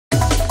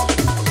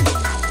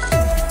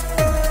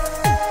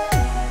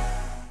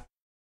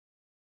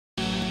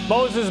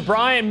Moses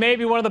Bryant may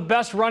be one of the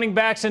best running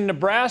backs in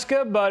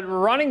Nebraska, but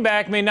running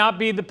back may not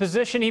be the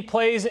position he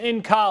plays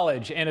in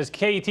college. And as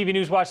KETV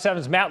News Watch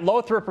 7's Matt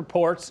Lothrop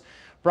reports,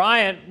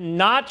 Bryant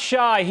not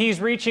shy.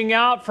 He's reaching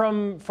out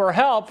for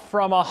help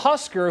from a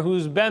Husker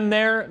who's been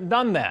there,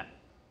 done that.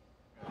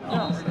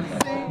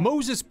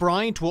 Moses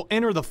Bryant will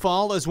enter the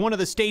fall as one of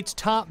the state's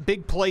top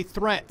big play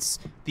threats.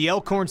 The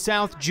Elkhorn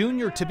South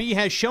junior-to-be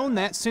has shown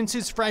that since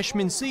his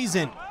freshman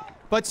season.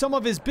 But some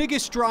of his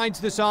biggest strides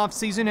this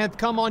offseason have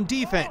come on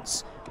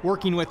defense,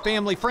 working with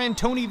family friend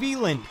Tony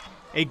Veland,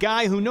 a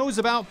guy who knows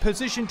about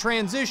position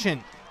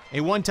transition, a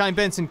one-time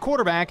Benson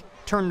quarterback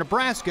turned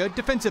Nebraska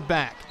defensive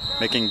back.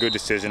 Making good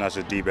decisions as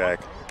a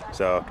D-back,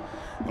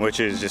 which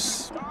is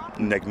just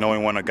like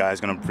knowing when a guy's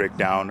going to break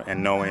down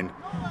and knowing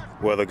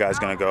where the guy's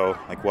going to go,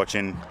 like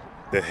watching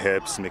the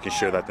hips, making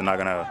sure that they're not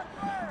going to,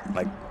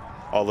 like,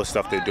 all the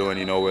stuff they're doing,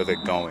 you know where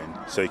they're going,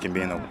 so you can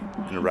be in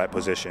the right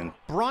position.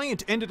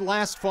 Bryant ended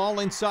last fall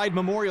inside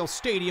Memorial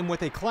Stadium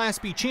with a Class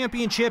B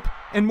championship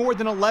and more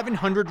than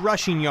 1,100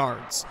 rushing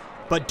yards.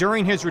 But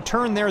during his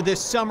return there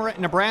this summer at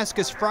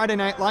Nebraska's Friday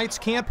Night Lights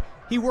camp,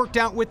 he worked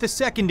out with the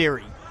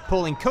secondary,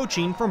 pulling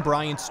coaching from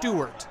Brian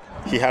Stewart.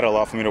 He had a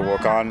lot for me to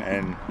work on,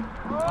 and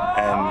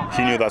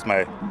he knew that's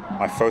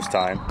my first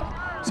time,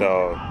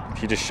 so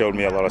he just showed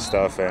me a lot of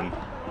stuff, and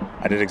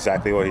I did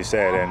exactly what he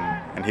said,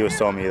 and he was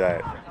telling me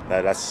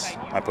that's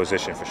my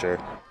position for sure.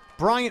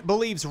 Bryant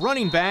believes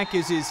running back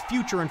is his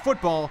future in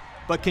football,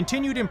 but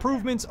continued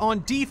improvements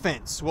on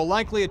defense will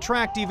likely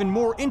attract even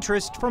more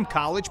interest from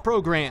college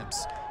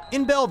programs.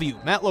 In Bellevue,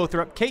 Matt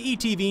Lothrop,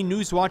 KETV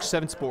News Watch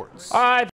 7 Sports. All right.